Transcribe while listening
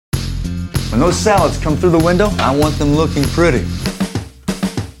When those salads come through the window, I want them looking pretty.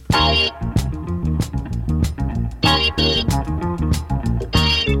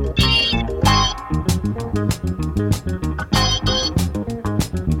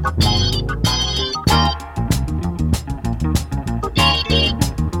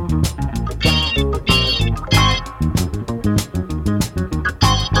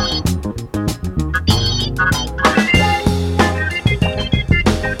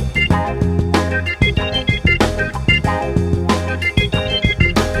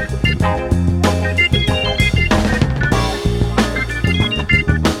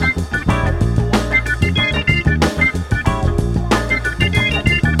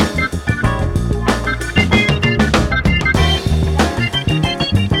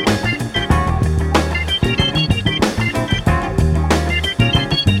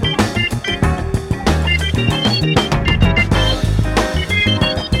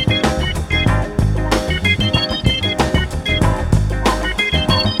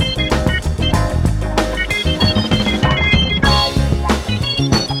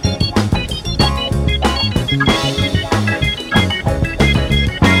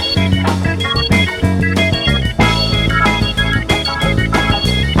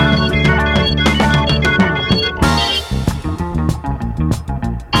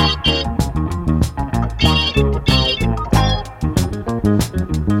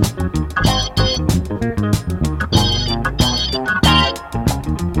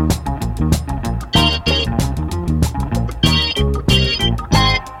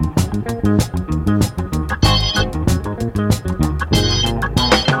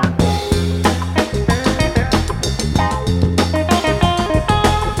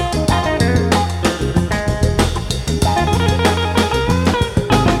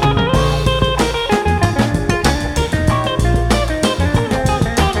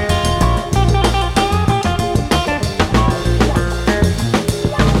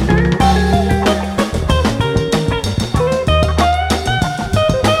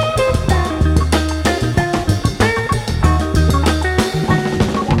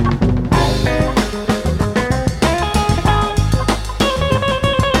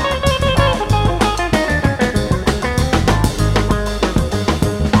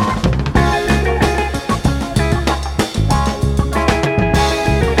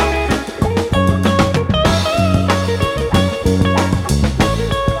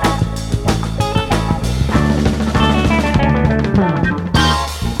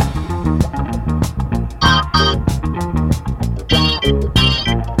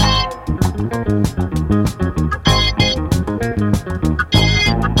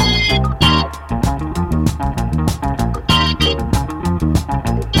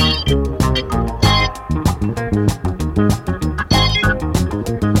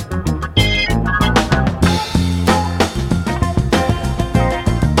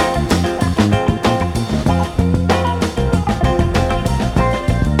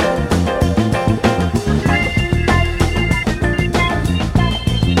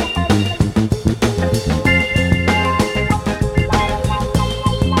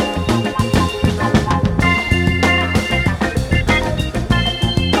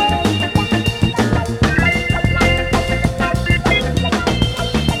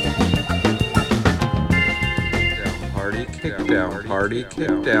 party,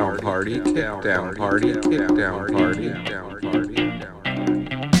 kick down party, kick down party, kick down party, down party.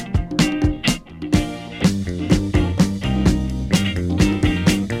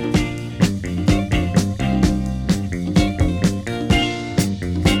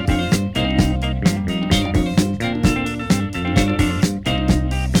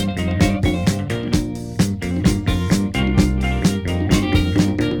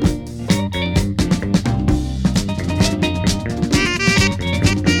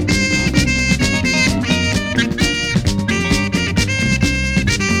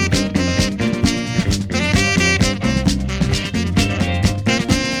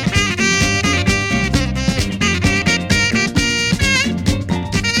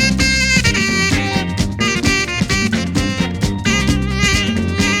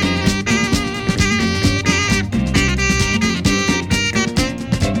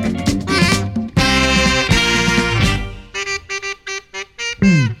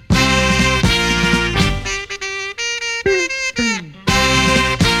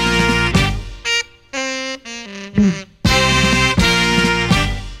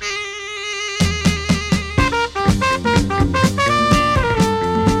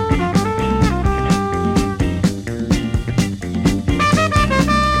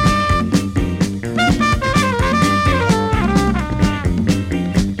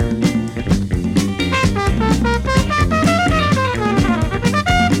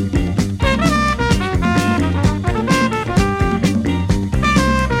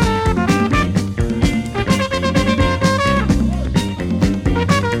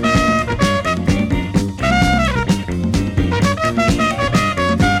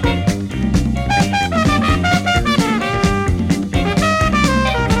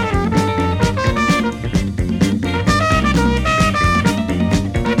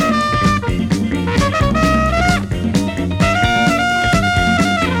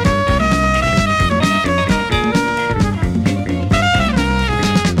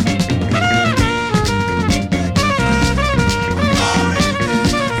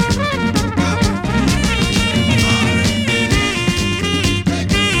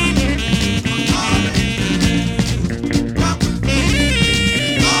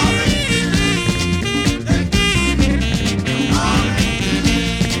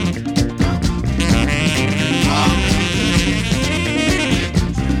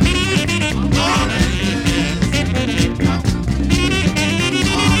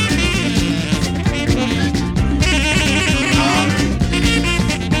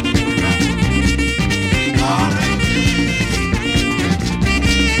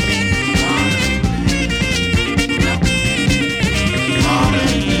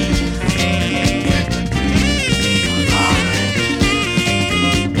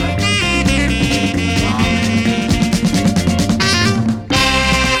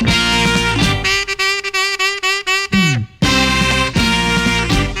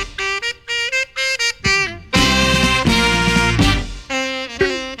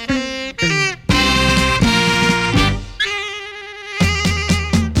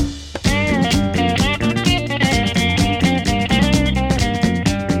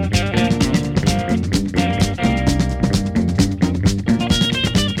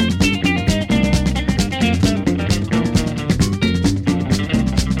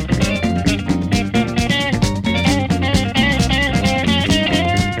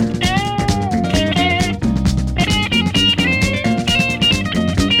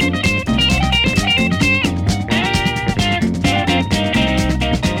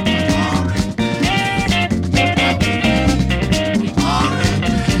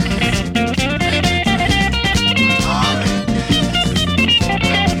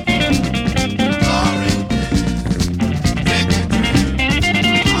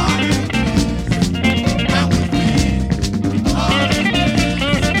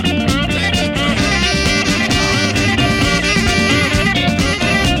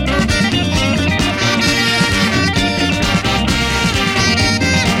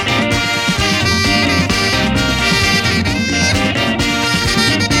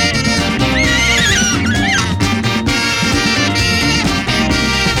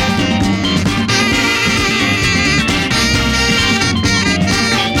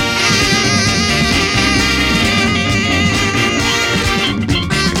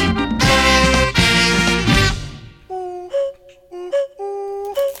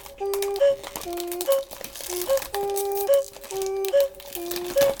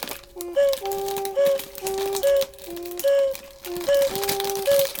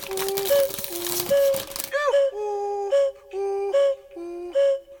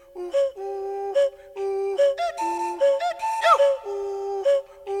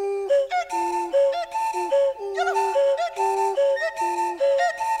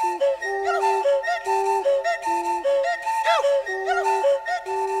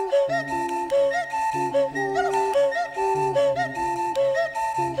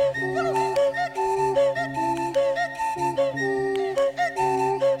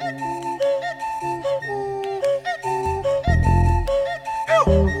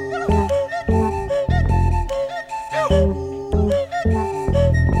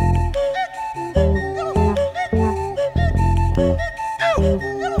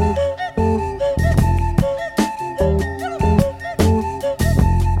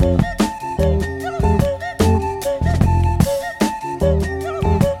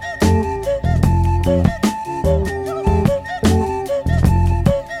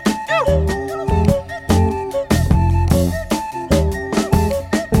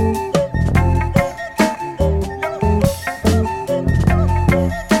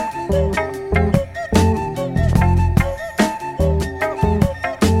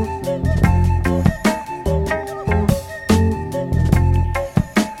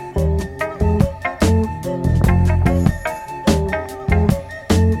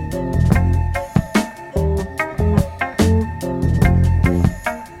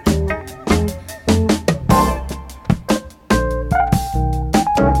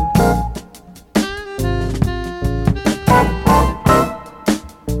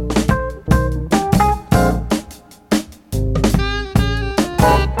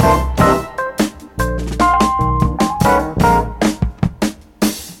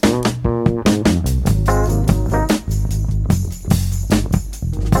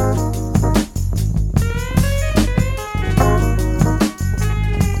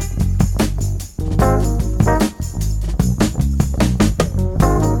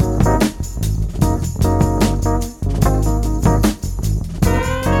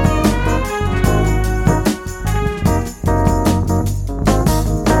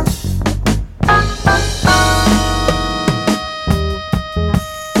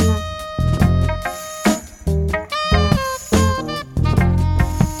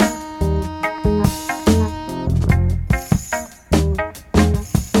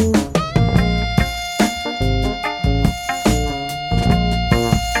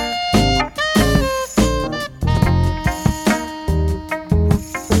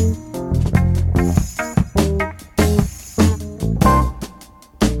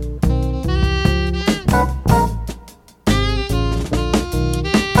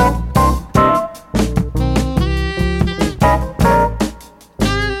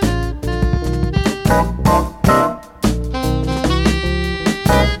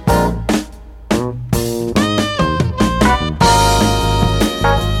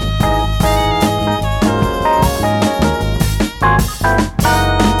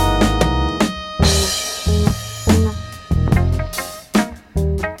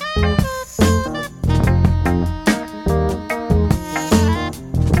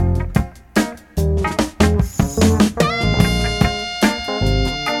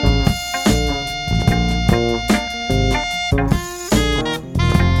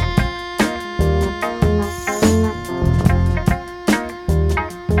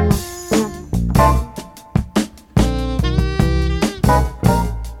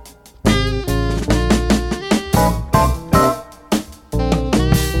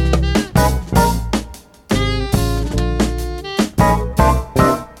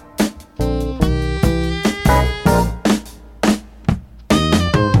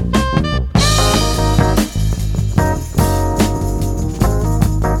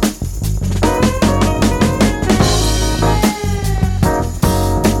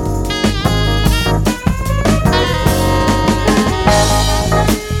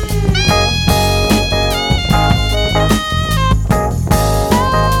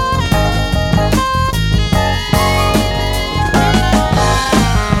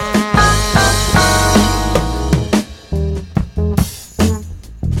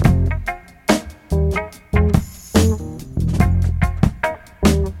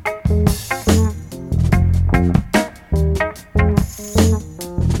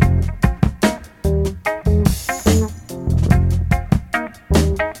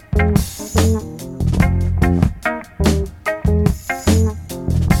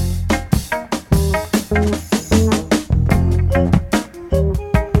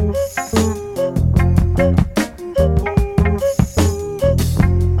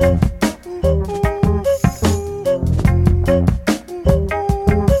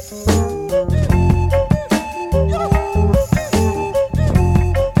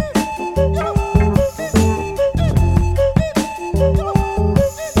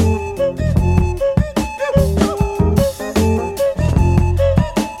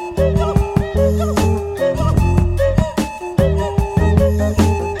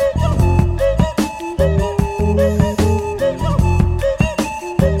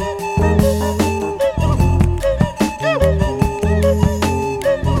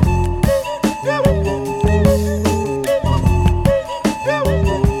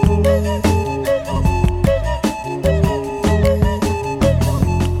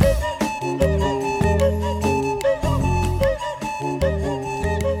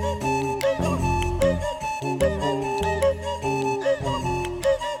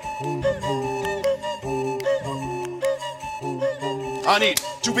 I need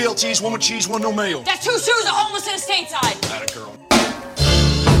 2 BLTs, 1 with cheese, 1 no mayo. That's 2 shoes, a homeless in a stateside. Atta girl.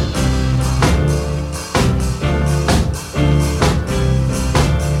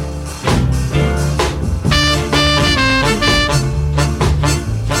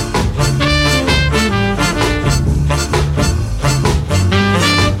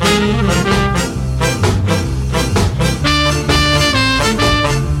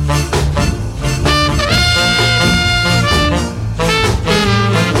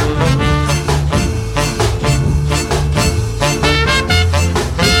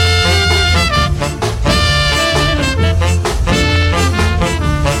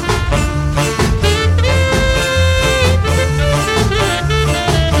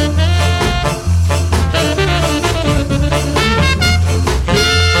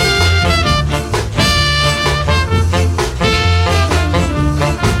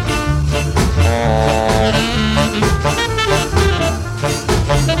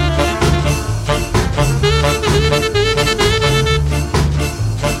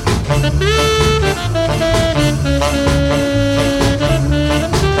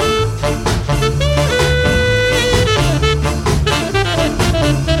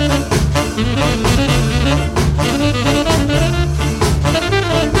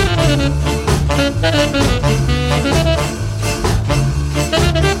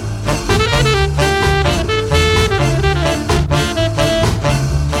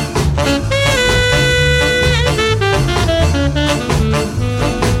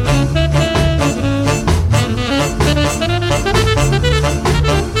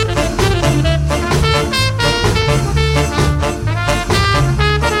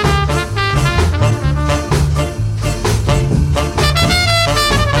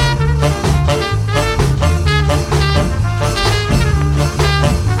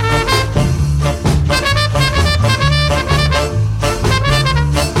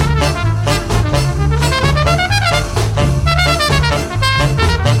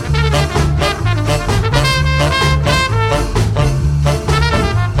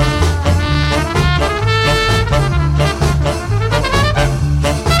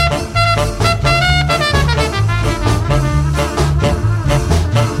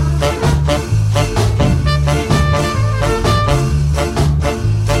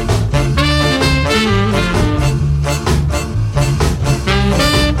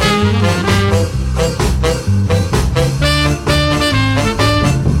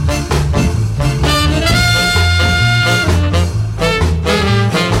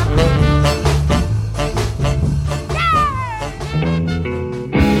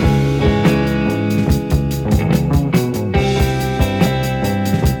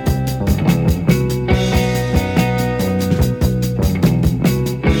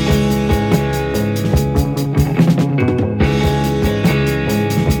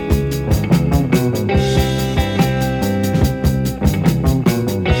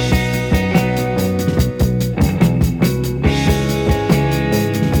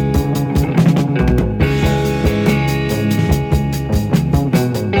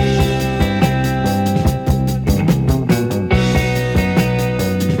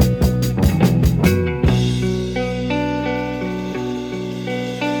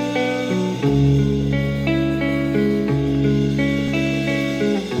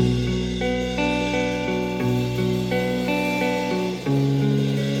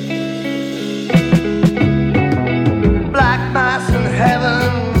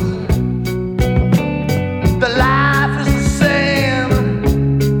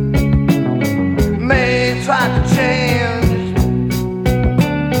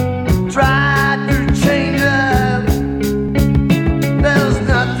 Tried to change up, there's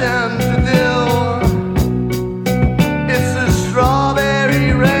nothing to do.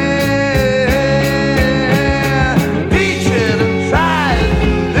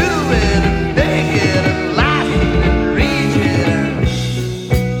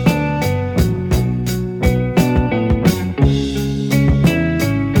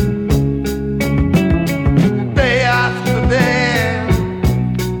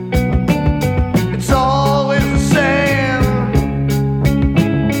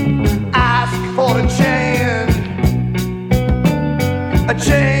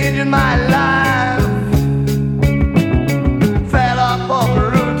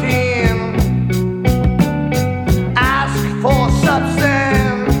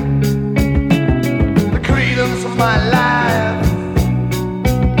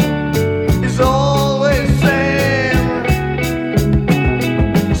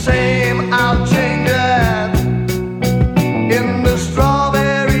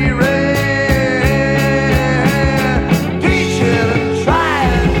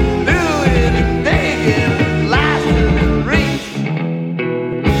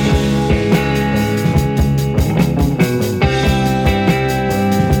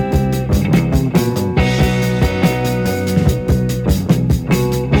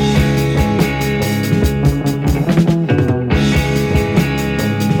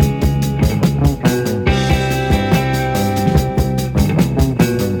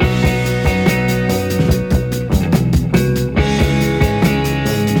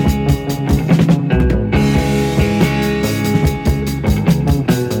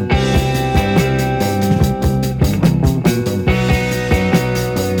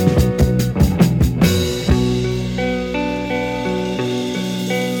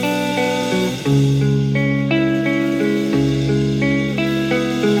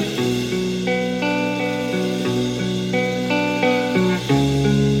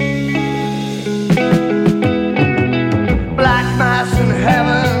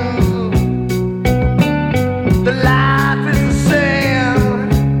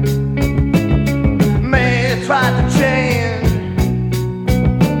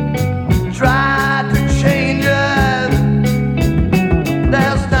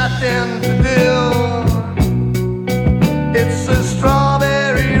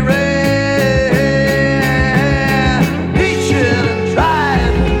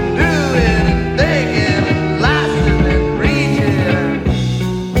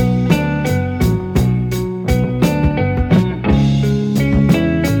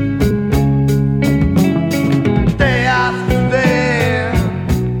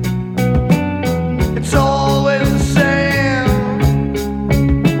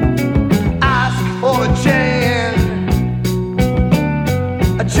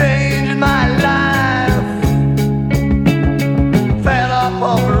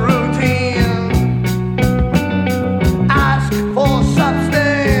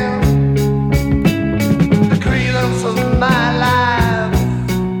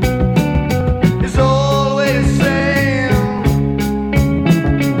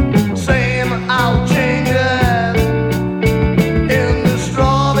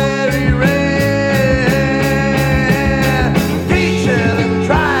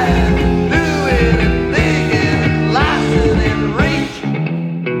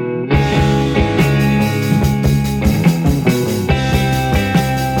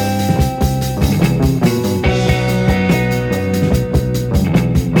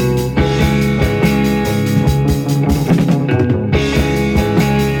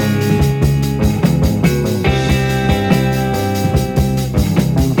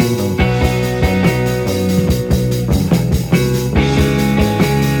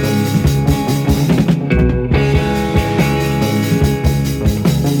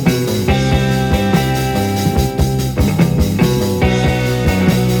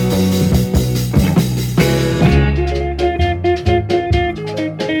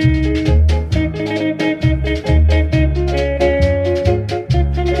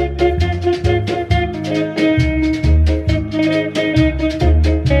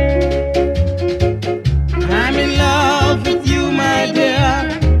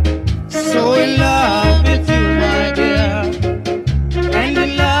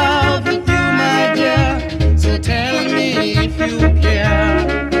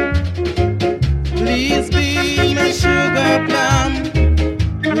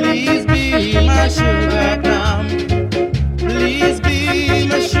 sugar plum. Please be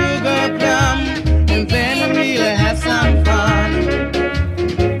my sugar plum, and then we'll have some fun.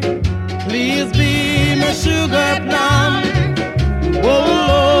 Please be my sugar plum.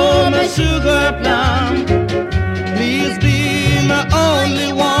 Oh, my sugar plum. Please be my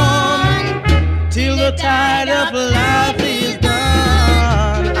only one till the tide of life is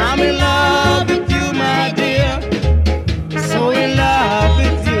done. I'm in love with you, my dear. So in love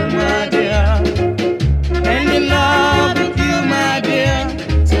with you, my dear. And in love with you, my dear.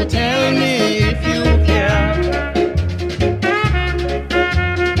 So tell me if you care.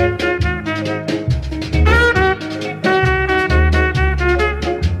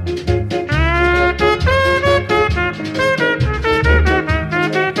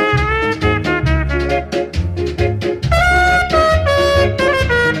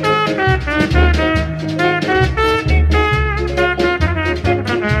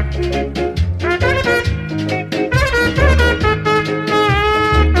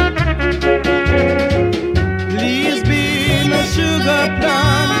 Please be my sugar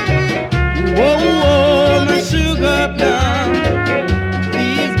plum. Whoa, my sugar plum.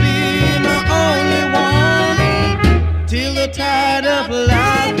 Please be my only one till the tide of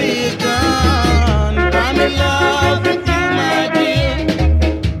life is done. I'm in love with you, my dear.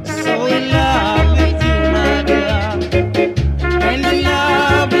 So in love with you, my dear. And in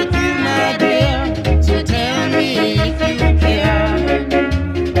love with you, my dear. So tell me if you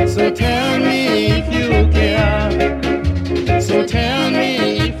care. So tell me if you care. So tell me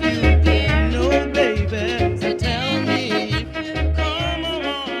if you care. No, baby. So tell me if you come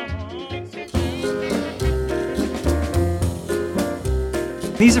along.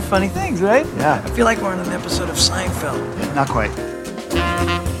 These are funny things, right? Yeah. I feel like we're on an episode of Seinfeld. Not quite.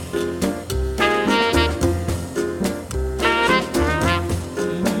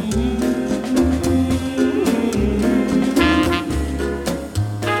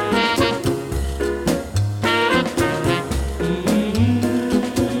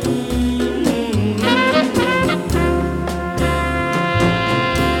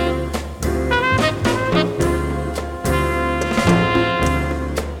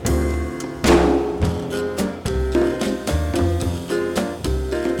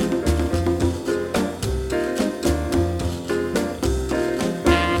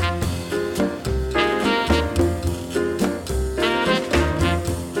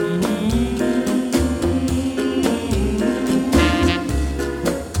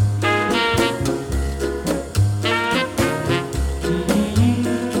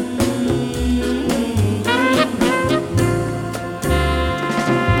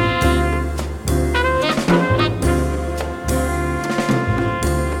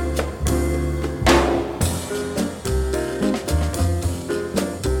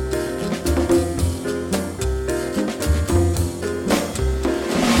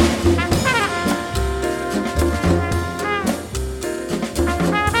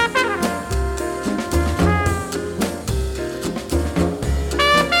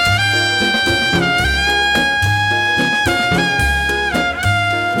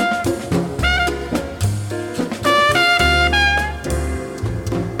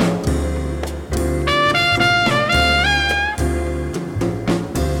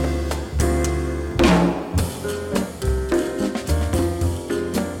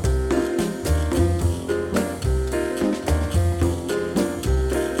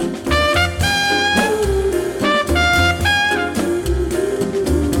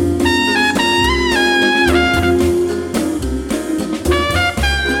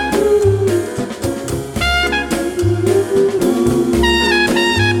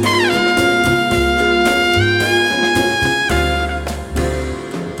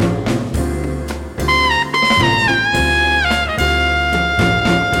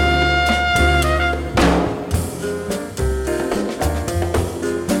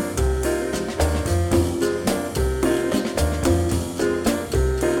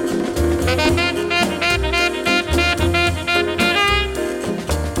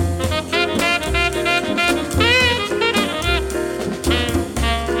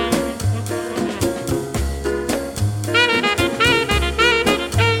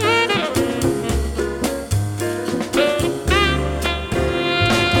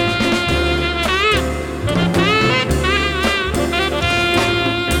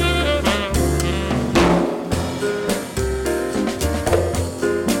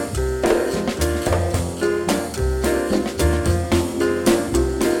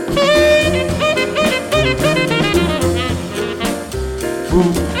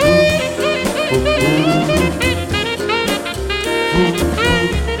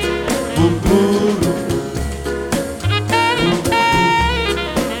 Ooh.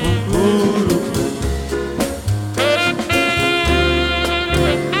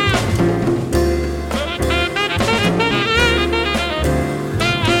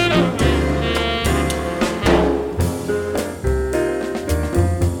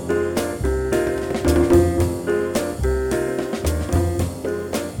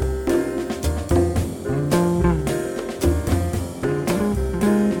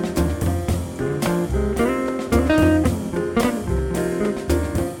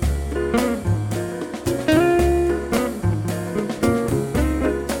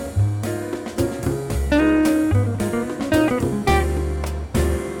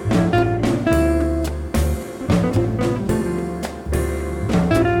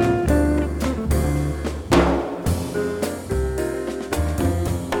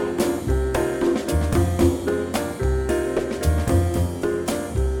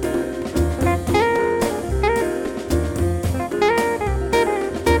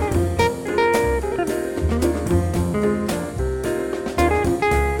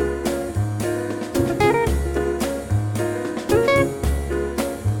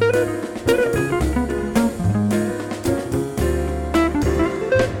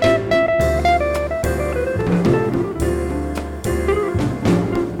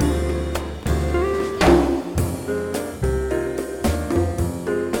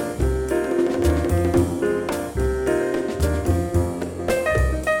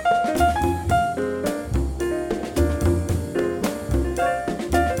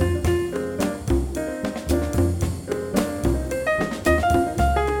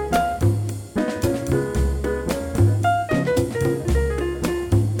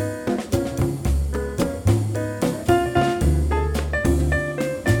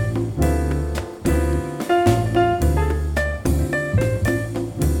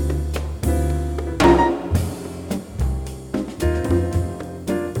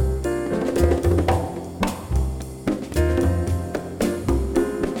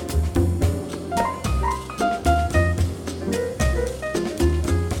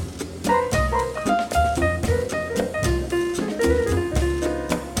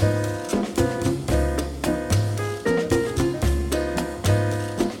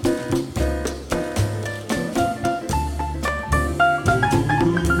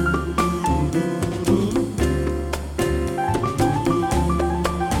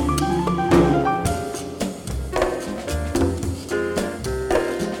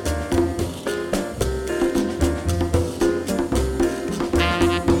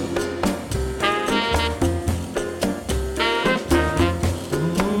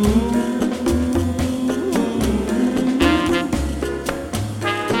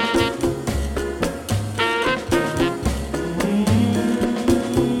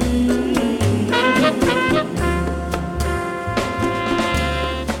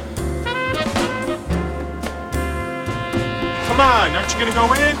 on, aren't you gonna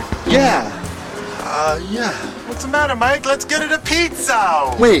go in? Yeah. Yeah. What's the matter, Mike? Let's get it a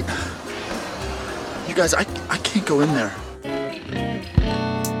pizza! Wait. You guys, I can't go in there.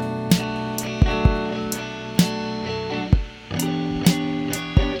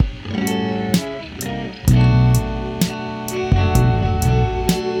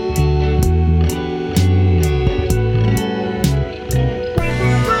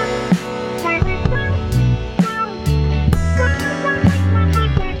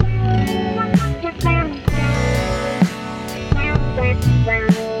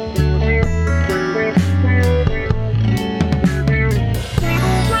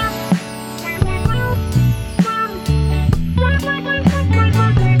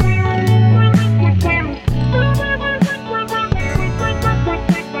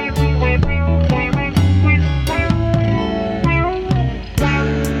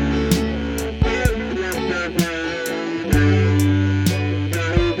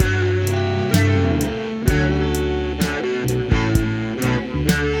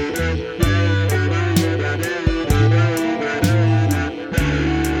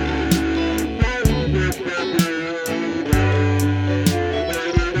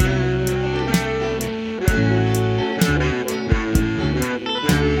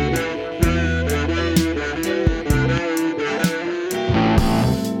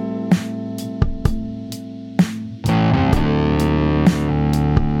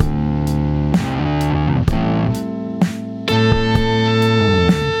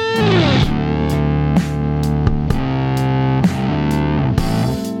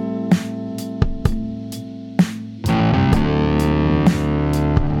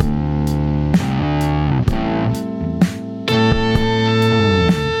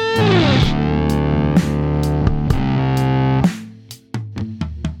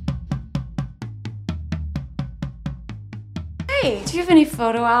 Hey, do you have any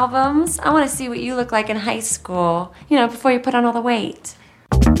photo albums? I want to see what you look like in high school, you know, before you put on all the weight.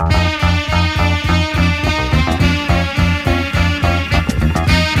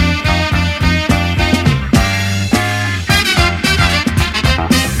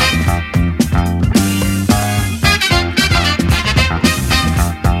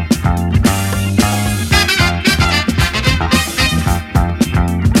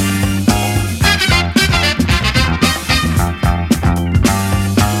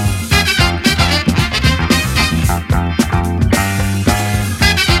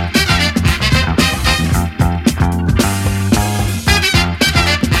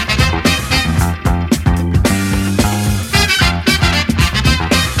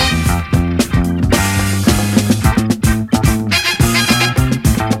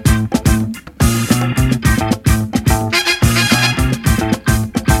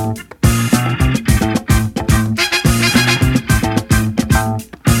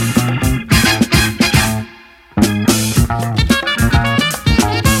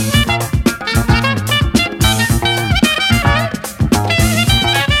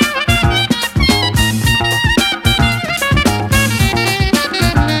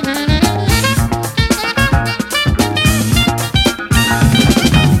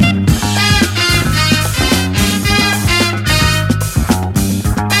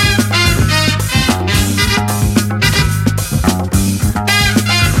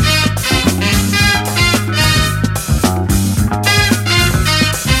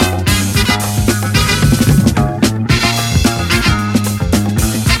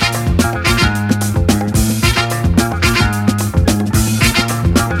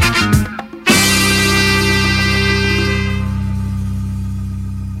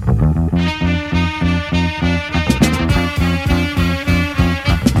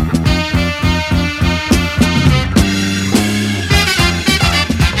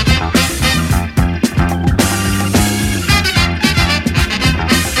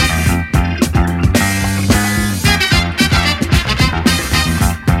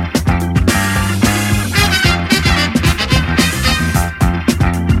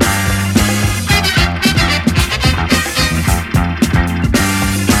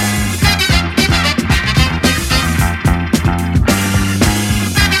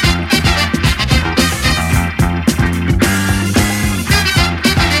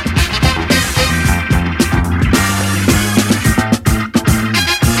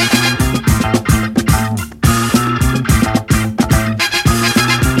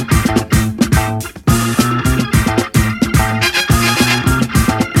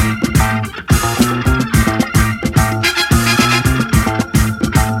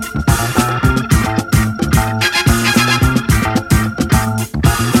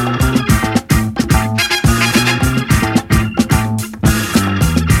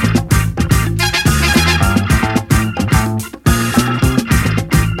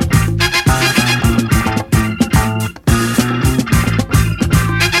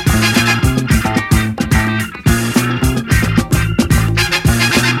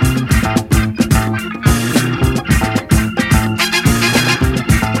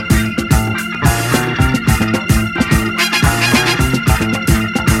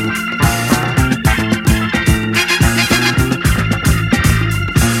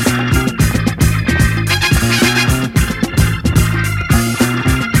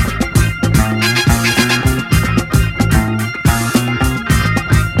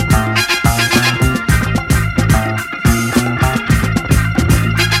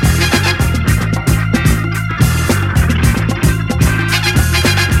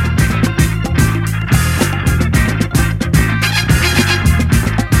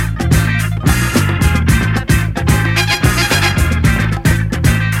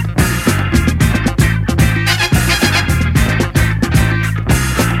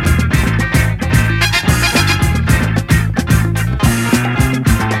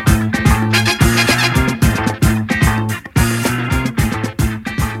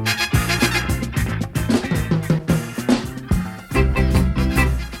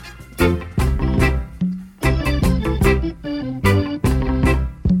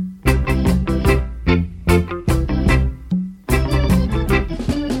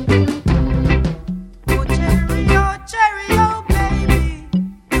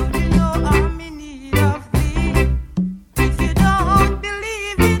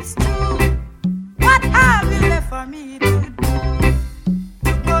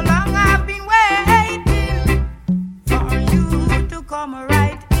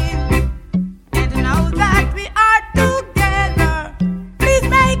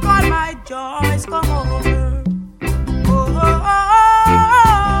 joys come over. Oh, oh, oh.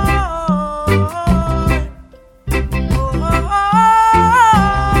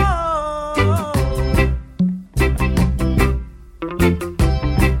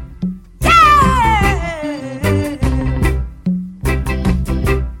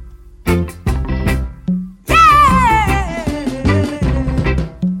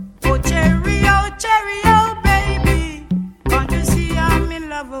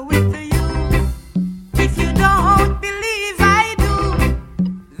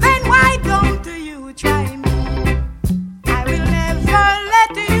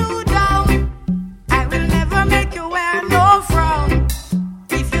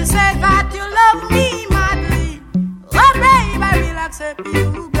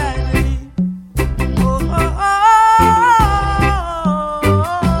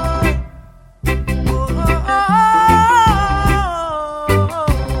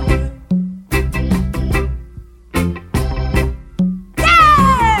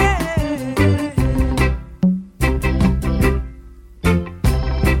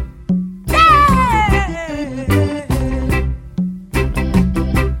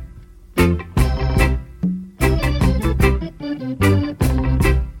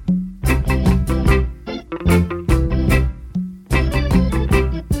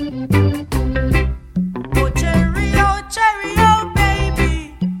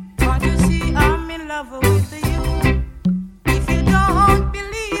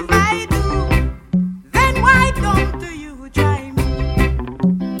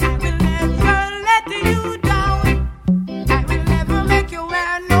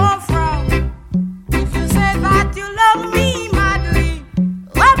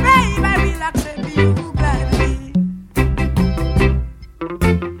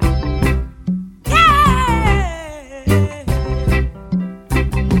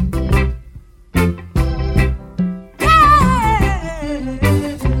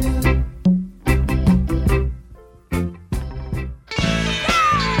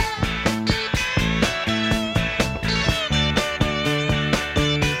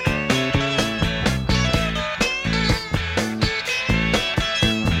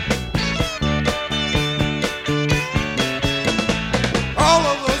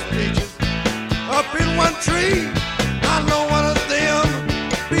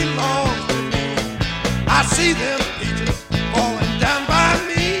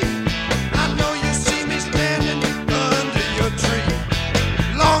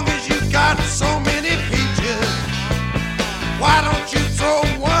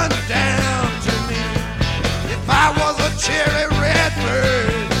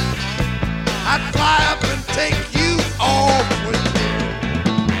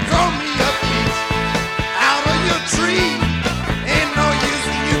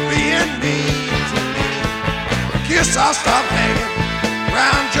 I'll stop hanging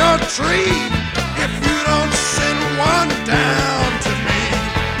round your tree if you don't send one down to me.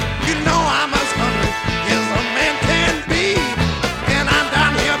 You know I'm as hungry as a man can be, and I'm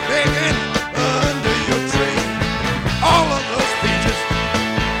down here begging under your tree. All of those peaches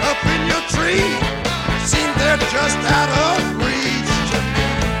up in your tree seem they're just out of reach to me.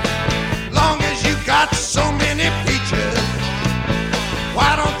 Long as you got so many peaches,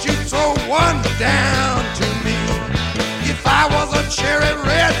 why don't you throw one down to me? If I was a cherry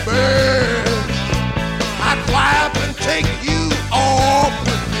red bird, I'd fly up and take you off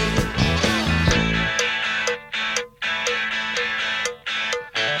with me.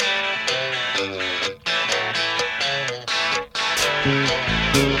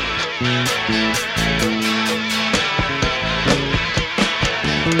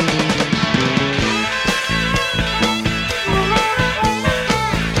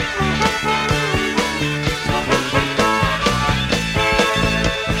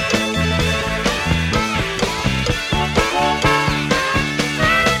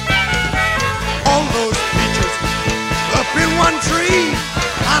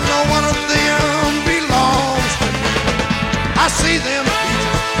 See them peaches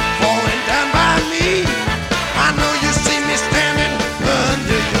falling down by me. I know you see me standing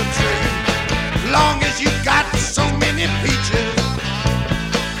under your tree. Long as you got so many peaches,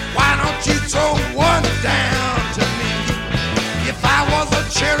 why don't you throw one down to me? If I was a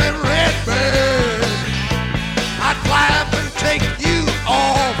cherry red bird, I'd fly up and take you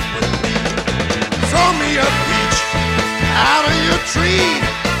off with me. Throw me a peach out of your tree.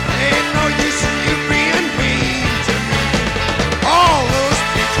 Ain't no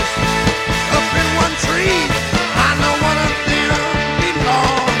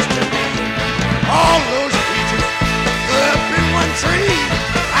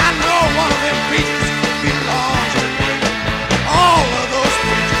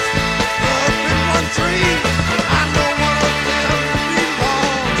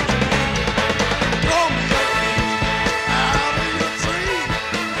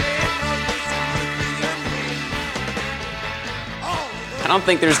don't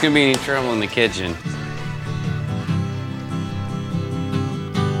think there's gonna be any trouble in the kitchen.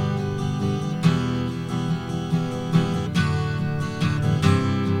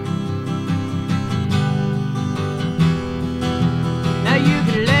 Now you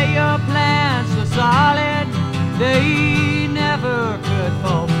can lay your plans so solid they never could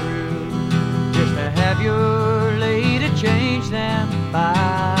fall through. Just to have your lady change them by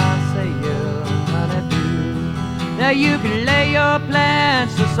saying honey-do. Now you can lay your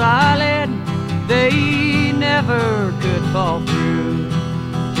plans so solid they never could fall through.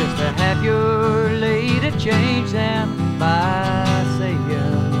 Just to have your lady change them by saying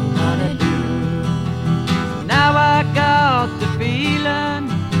honey-do. Now I got the feeling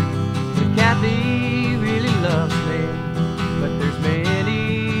that Kathy really loves me, but there's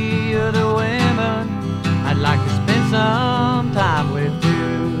many other women I'd like to spend some time with too.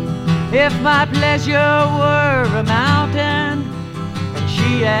 If my pleasure were a mountain and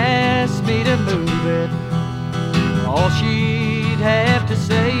she asked me to move it, all she'd have to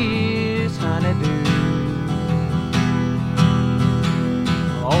say is honey-do.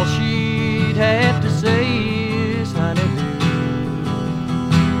 All she'd have to say is honey-do.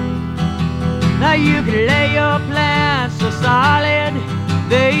 Now you can lay your plans so solid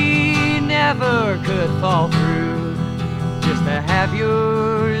they never could fall through. Just to have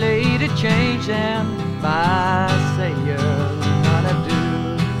your lady change them by saying honey-do.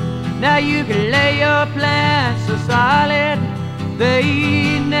 Now you can lay your plans so solid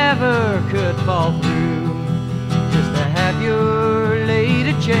they never could fall through. Just to have your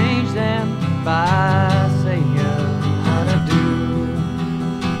lady change them by saying honey-do.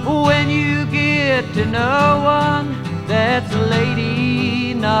 When you get to know one that's a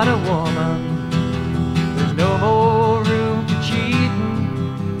lady, not a woman, there's no more room for cheating.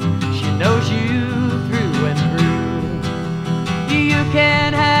 She knows you through and through. You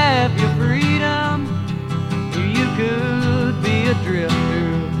can have your freedom, you could be a drifter,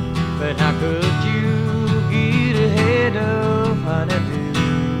 but how could you get ahead of honey-do?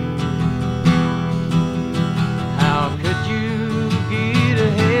 How could you get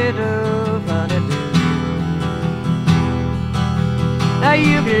ahead of honey-do? Now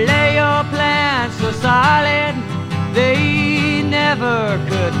you can lay your plans so solid they never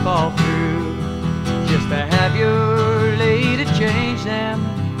could fall through. Just to have your lady change them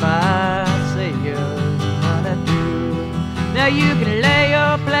by saying honey-do. Now you can lay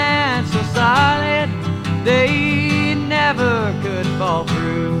your plans so solid they never could fall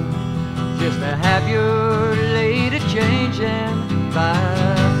through. Just to have your lady change them by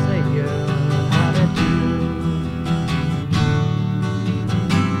saying honey-do.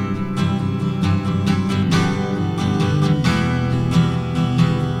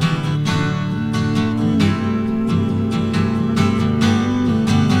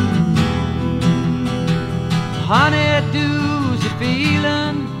 Honey-do's a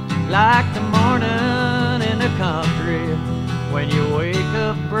feeling like the morning in the country, when you wake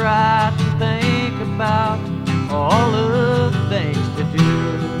up bright and think about all of the things to do.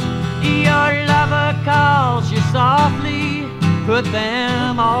 Your lover calls you softly, put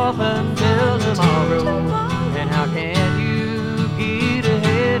them off until tomorrow. And how can you get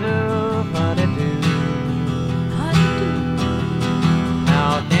ahead of honey-do?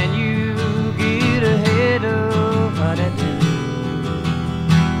 How can you get ahead of honey-do?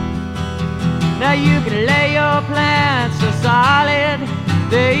 Now you can lay your plans so solid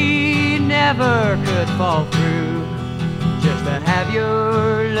they never could fall through. Just to have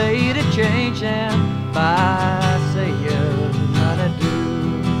your lady change them by saying honey-do.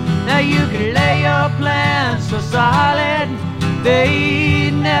 Now you can lay your plans so solid they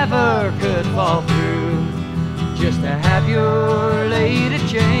never could fall through. Just to have your lady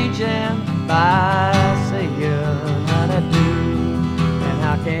change them by saying honey-do. And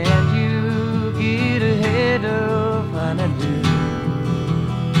how can you get ahead of honey-do?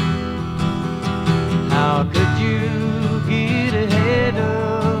 How could you get ahead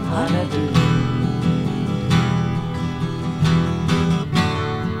of honey-do?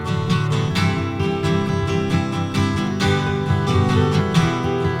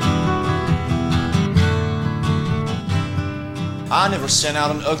 I never sent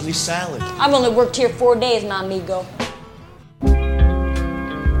out an ugly salad. I've only worked here 4 days, my amigo.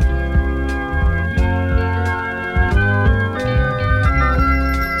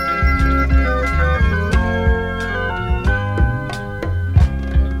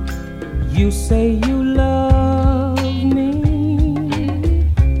 You say you love me,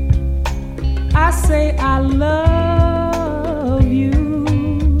 I say I love you.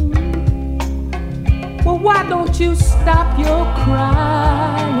 Well, why don't you stop your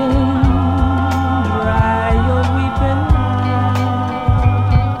crying, dry your weeping eye.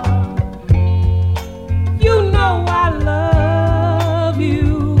 You know I love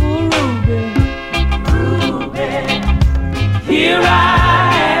you, Ruby. Ruby, here I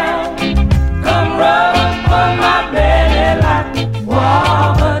am. Come rub upon my belly like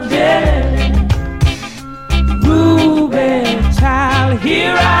Waba jelly. Ruby, child,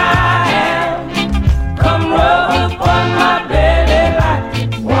 here I am. Come rub upon my belly like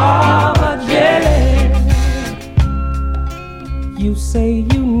Waba jelly. You say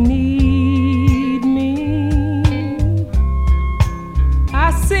you need me.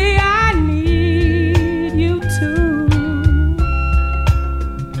 I say I need you too.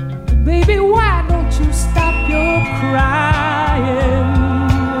 Baby, why don't you stop your crying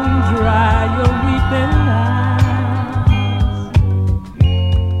and dry your weeping eyes?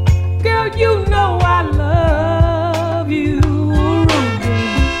 Girl, you know I love you,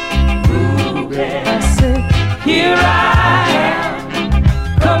 Ruby. I said, here I am.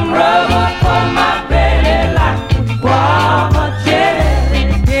 Come rub upon my belly like guava jelly.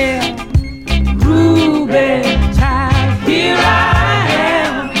 Yeah, Ruby, child, here I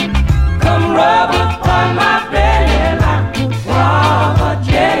am. Come rub upon my belly like guava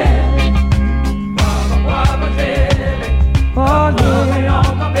jelly. Guava jelly. Oh, rub it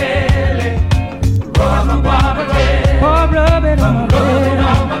on my belly. Rub my guava jelly. Oh, rub it on my belly.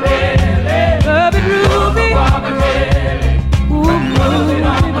 Rub it, Ruby. Guava jelly. Ooh, rub it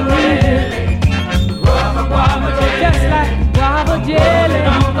on my belly. Rub my guava jelly. Just like guava jelly.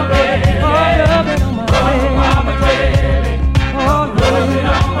 Oh, rub it on my belly. Guava jelly. Oh, rub it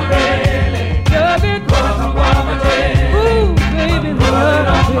on my belly. Rub it. Guava jelly. Ooh, baby, rub it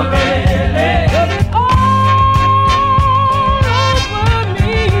on my belly. Rub it all over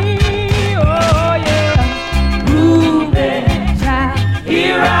me. Oh, yeah. Ruby, child,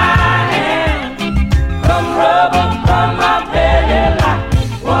 here I am. Come rub upon my belly like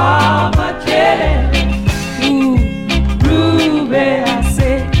guava jelly. Ooh, Ruby, I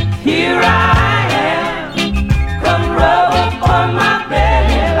say, here I am. Come rub upon my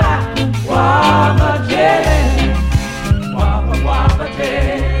belly like guava jelly. Guava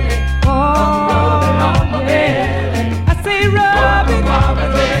jelly. Oh, rub it on my belly. I say, rub it. Guava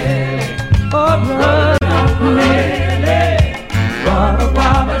jelly. Oh, rub it on my belly.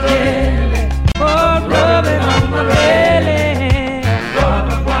 Guava jelly. Oh, rub it on my belly.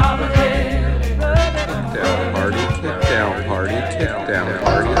 Guava jelly. Down party, kick down party, kick down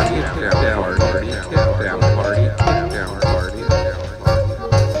party, kick down party, kick down party, kick down party, down party.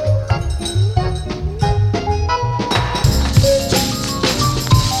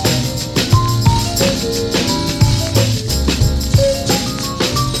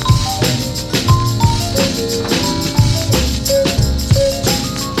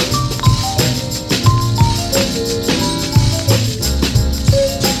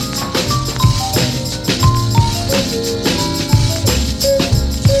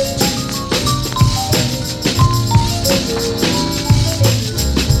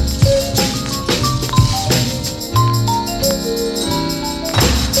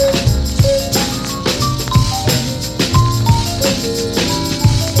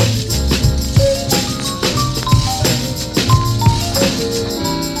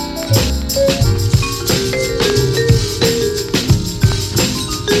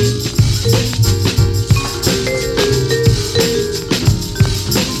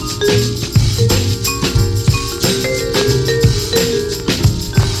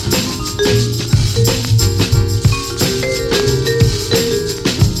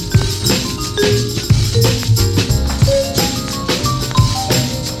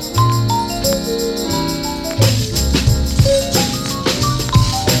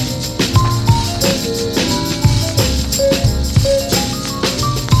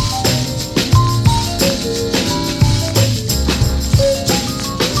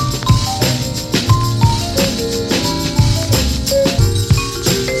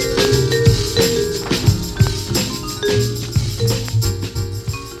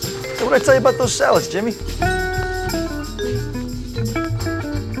 What did I tell you about those salads, Jimmy?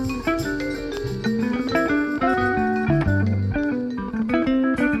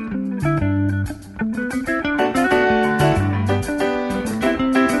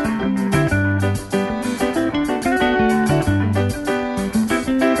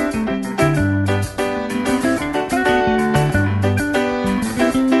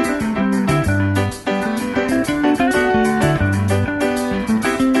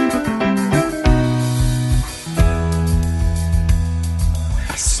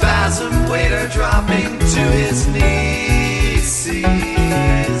 Some waiter dropping to his knees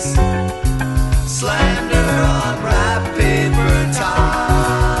sees slander on wrapped paper ties.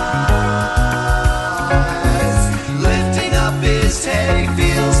 Lifting up his head, he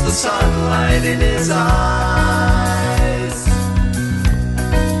feels the sunlight in his eyes.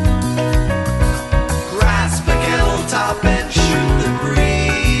 Grasp a kettle top and shoot the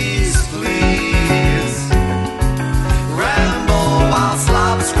breeze, please. Ramble while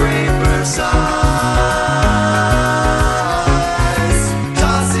slop scraper sighs.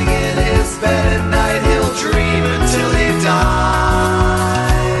 Tossing in his bed at night, he'll dream until he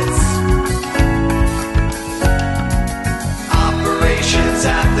dies. Operations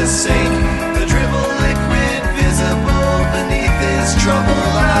at the sink, the dribble liquid visible.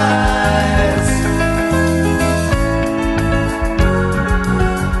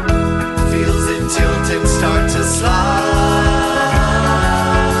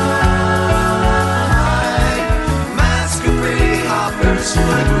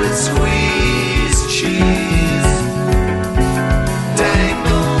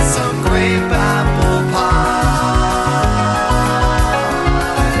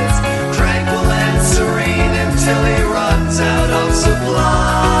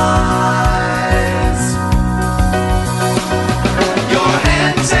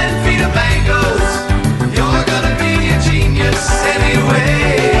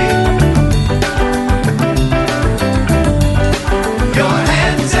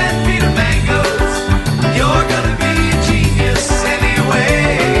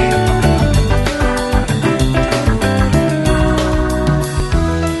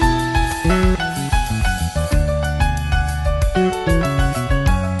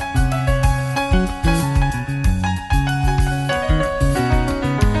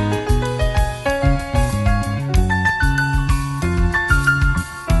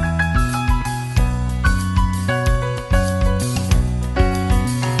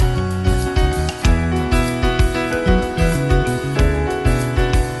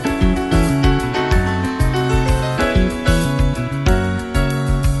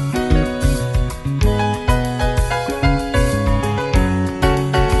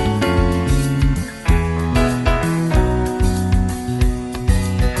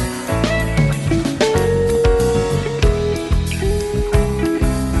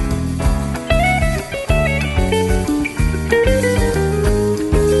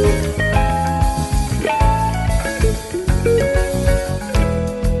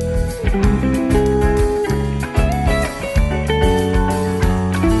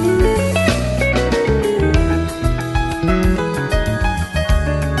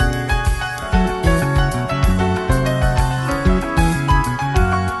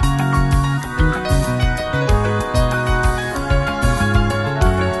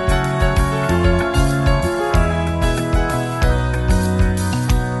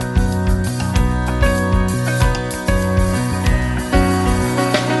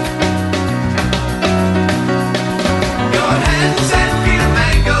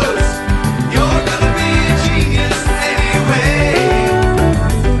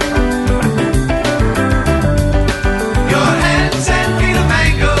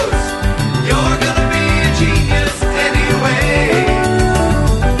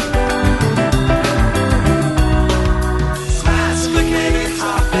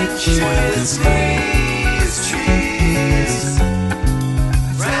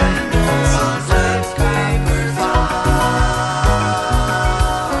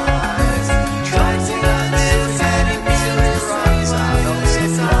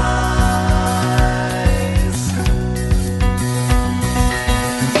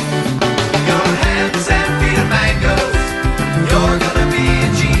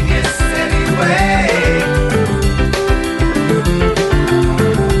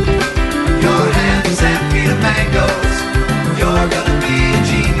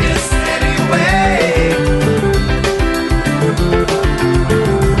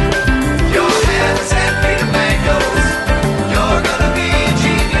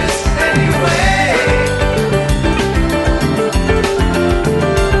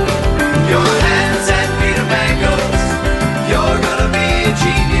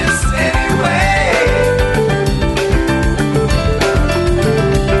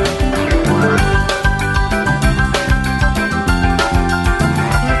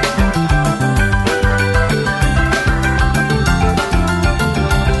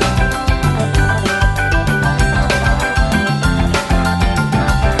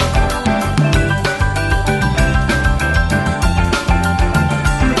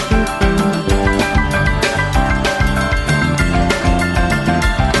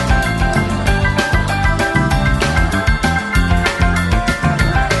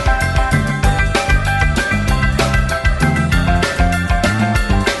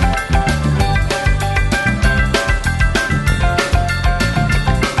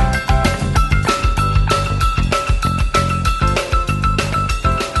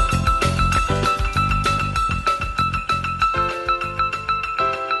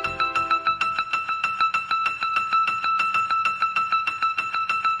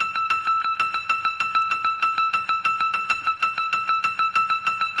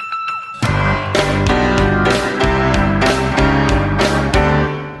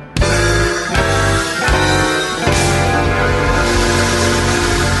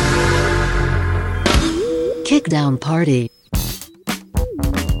 Kickdown Party.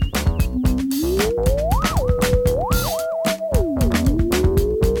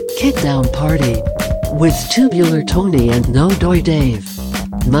 Kickdown Party. With Tubular Tony and No Doy Dave.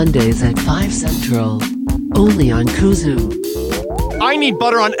 Mondays at 5 Central. Only on Kuzu. I need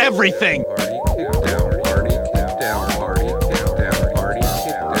butter on everything!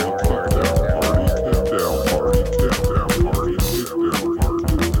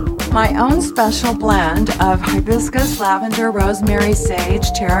 My own special blend of hibiscus, lavender, rosemary,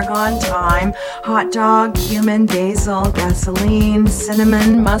 sage, tarragon, thyme, hot dog, cumin, basil, gasoline,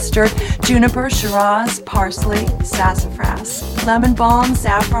 cinnamon, mustard, juniper, shiraz, parsley, sassafras, lemon balm,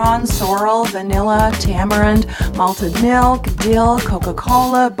 saffron, sorrel, vanilla, tamarind, malted milk, dill,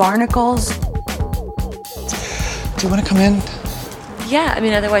 Coca-Cola, barnacles. Do you want to come in? Yeah, I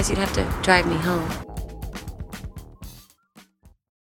mean, otherwise you'd have to drive me home.